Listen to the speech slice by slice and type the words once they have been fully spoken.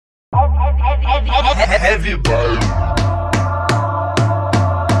Heavy baile.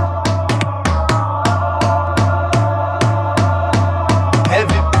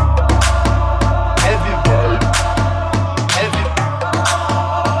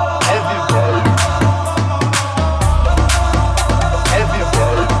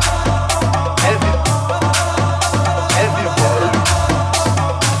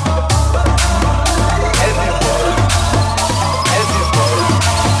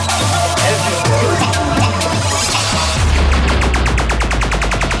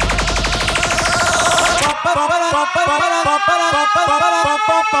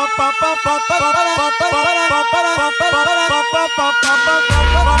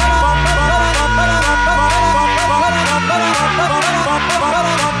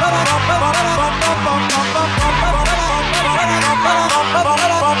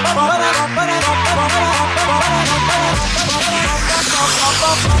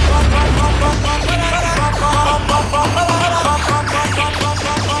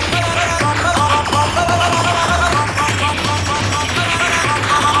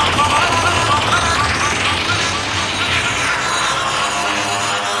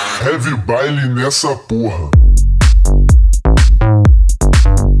 Heavy baile nessa porra.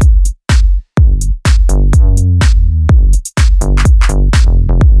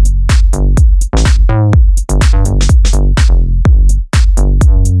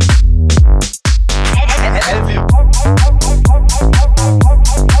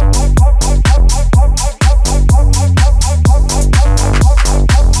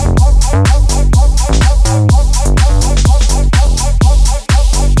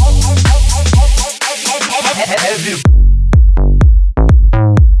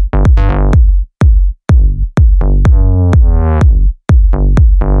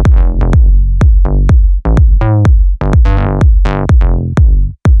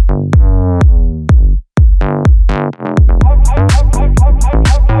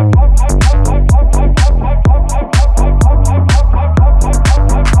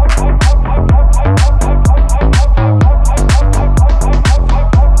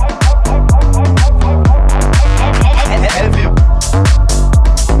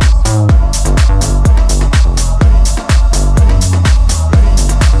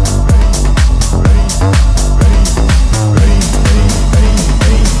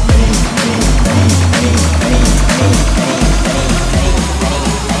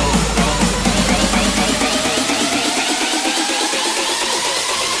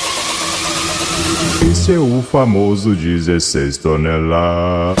 Esse é o famoso 16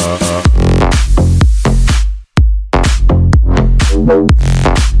 toneladas.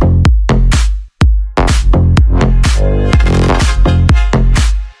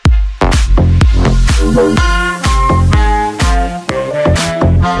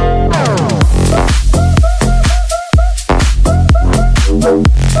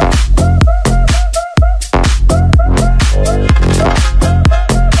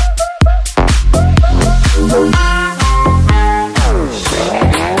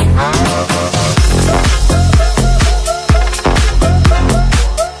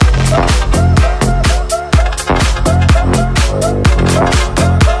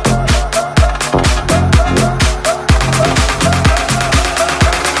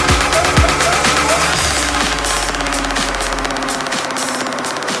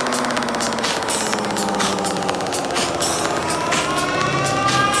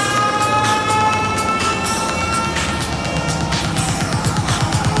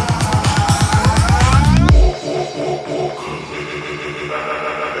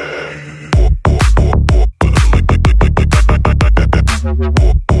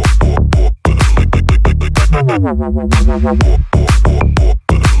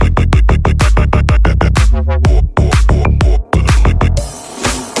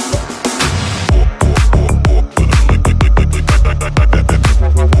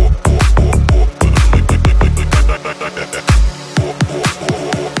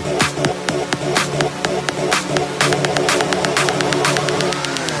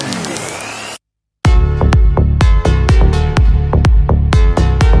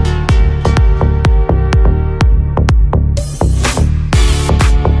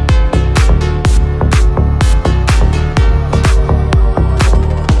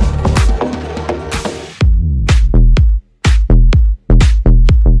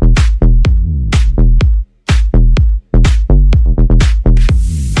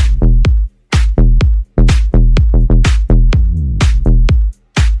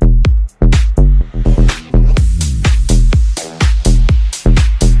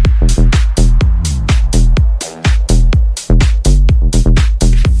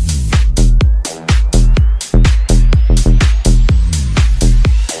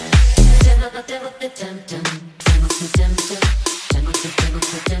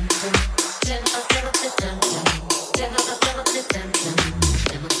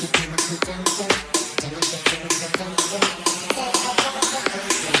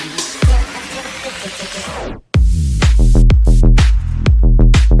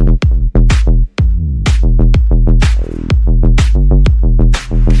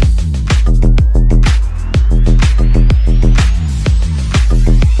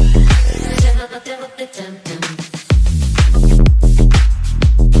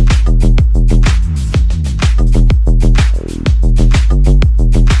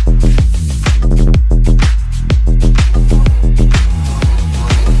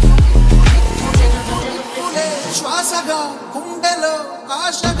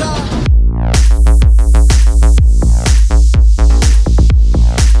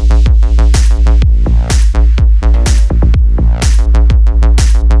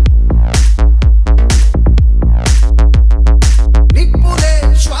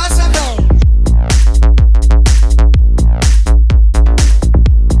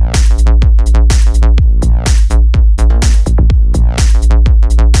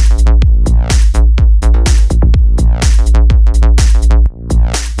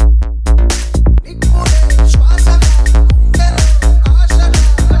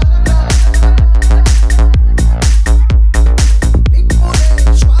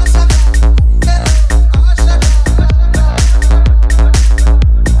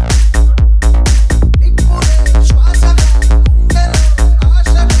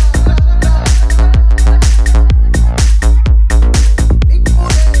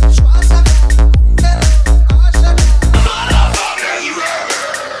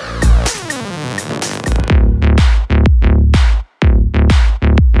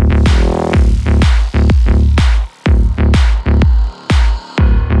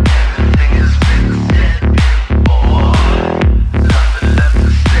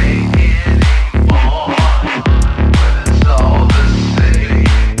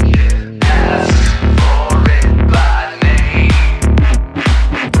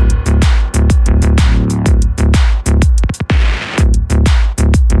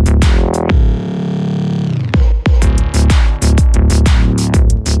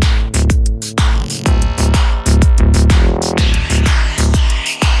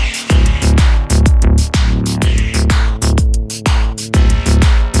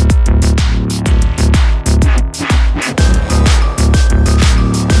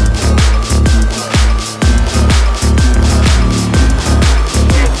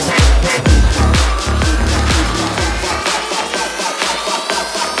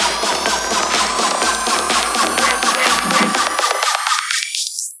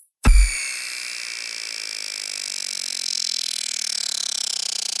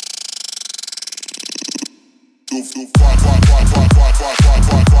 Gets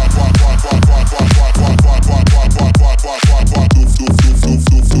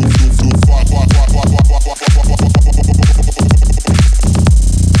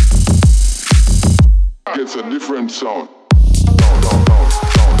a different sound.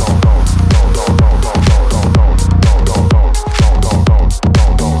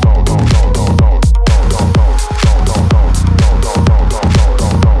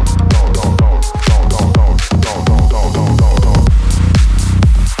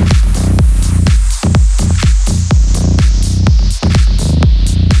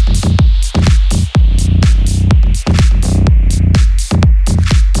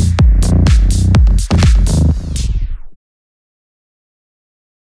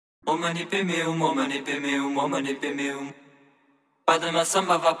 Padma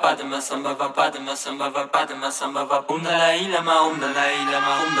samba va padma samba va padma samba va padma samba va la ilama la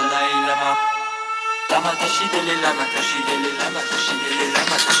ilama la ilama lama tashidele lama tashidele lama tashidele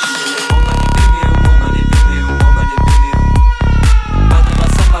lama tashidele woman pemeu padma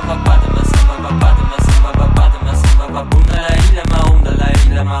samba va padma samba va padma samba va padma samba va la ilama la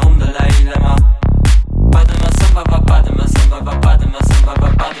ilama la ilama padma samba va padma samba va padma samba va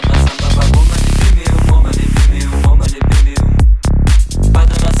padma samba va woman pemeu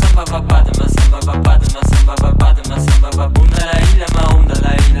padma samba va padma samba va padma samba va padma samba va la ilama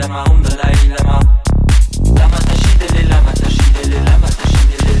la ilama la ilama lama tashidele lama tashidele lama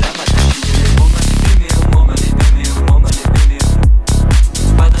tashidele lama tashidele woman pemeu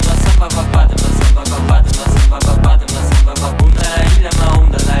padma samba va padma samba va padma samba va padma samba va la ilama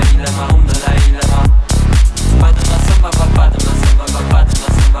la ilama la ilama padma samba va padma samba va padma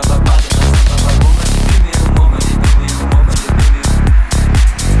samba va padma samba va woman pemeu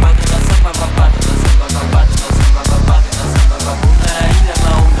padma samba va padma samba va padma samba va padma samba va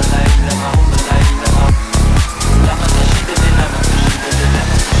la ilama la ilama la ilama lama tashidele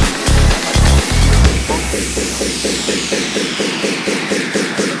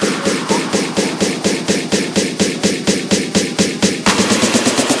lama tashidele lama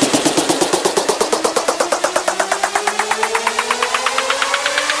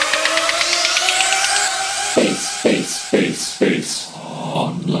Bass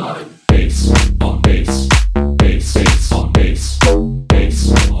online. Bass on bass. Bass on bass.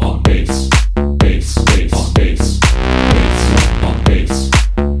 Bass on bass. Bass on bass. Bass on bass.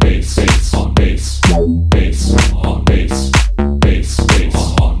 Bass on bass. Bass on bass. Bass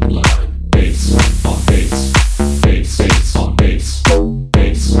online. Bass on bass. Bass on bass.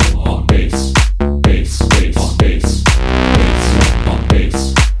 Bass on bass. Bass on bass. Bass on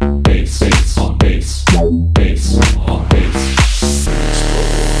bass. Bass on bass. Bass on bass.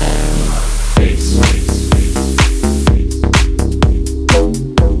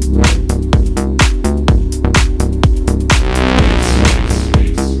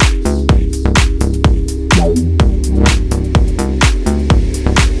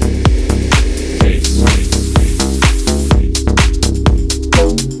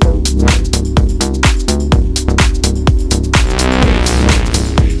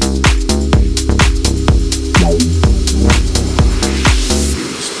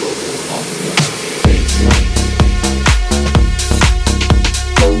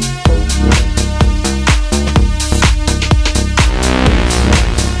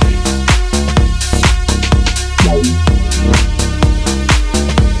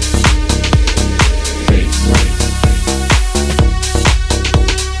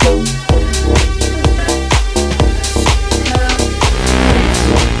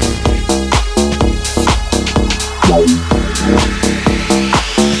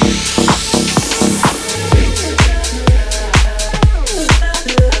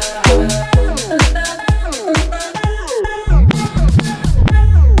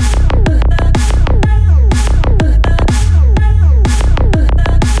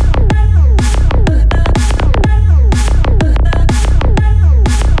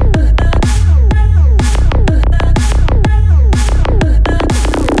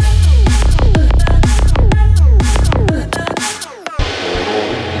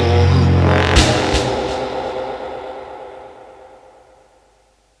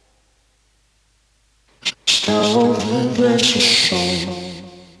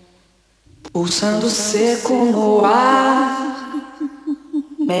 Pulsando seco no ar,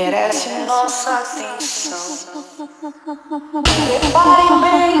 merece nossa atenção. Preparem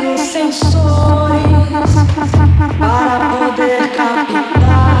bem os sensores para poder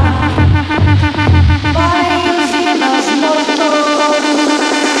captar. Parem usinas motores.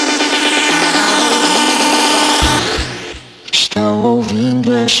 Estão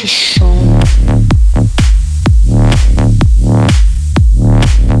ouvindo esse som?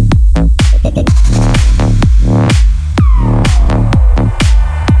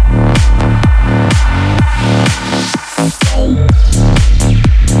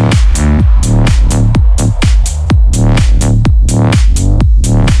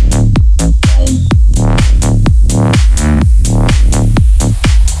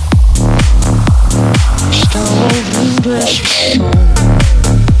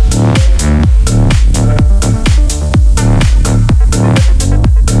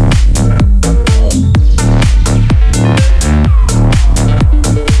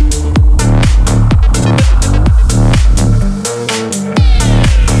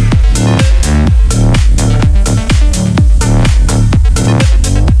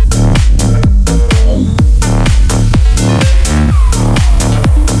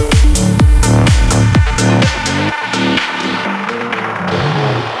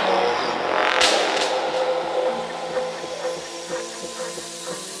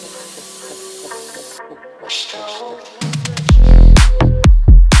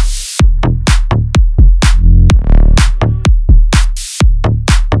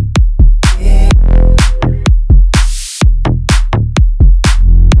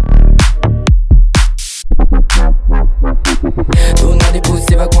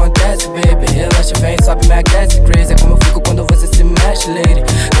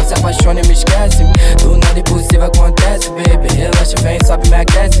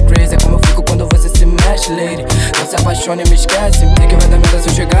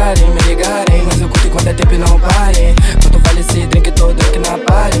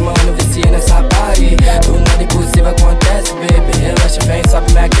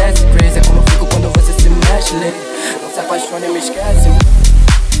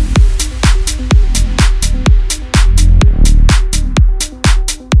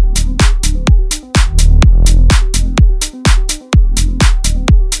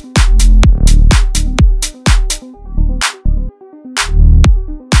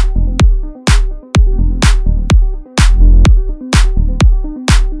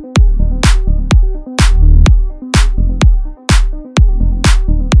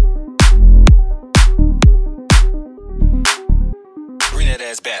 that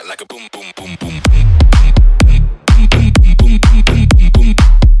ass back like a boom, boom, boom, boom.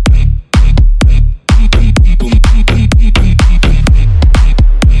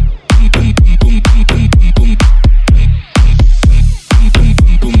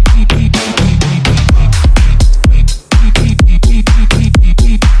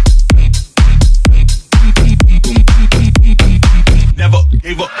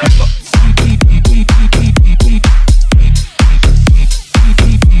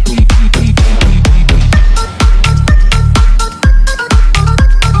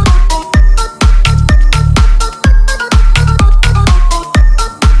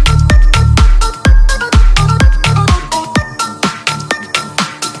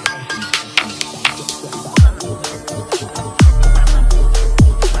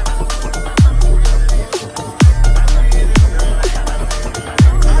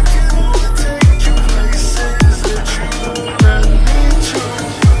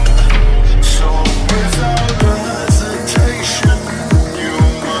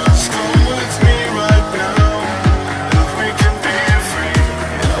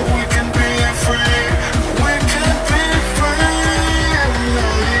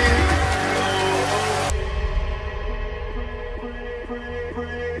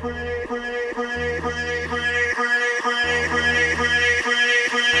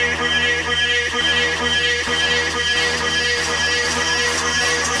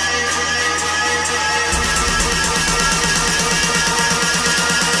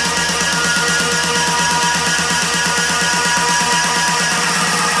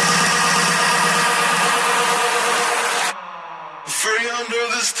 Free under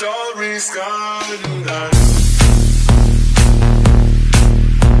the starry sky tonight.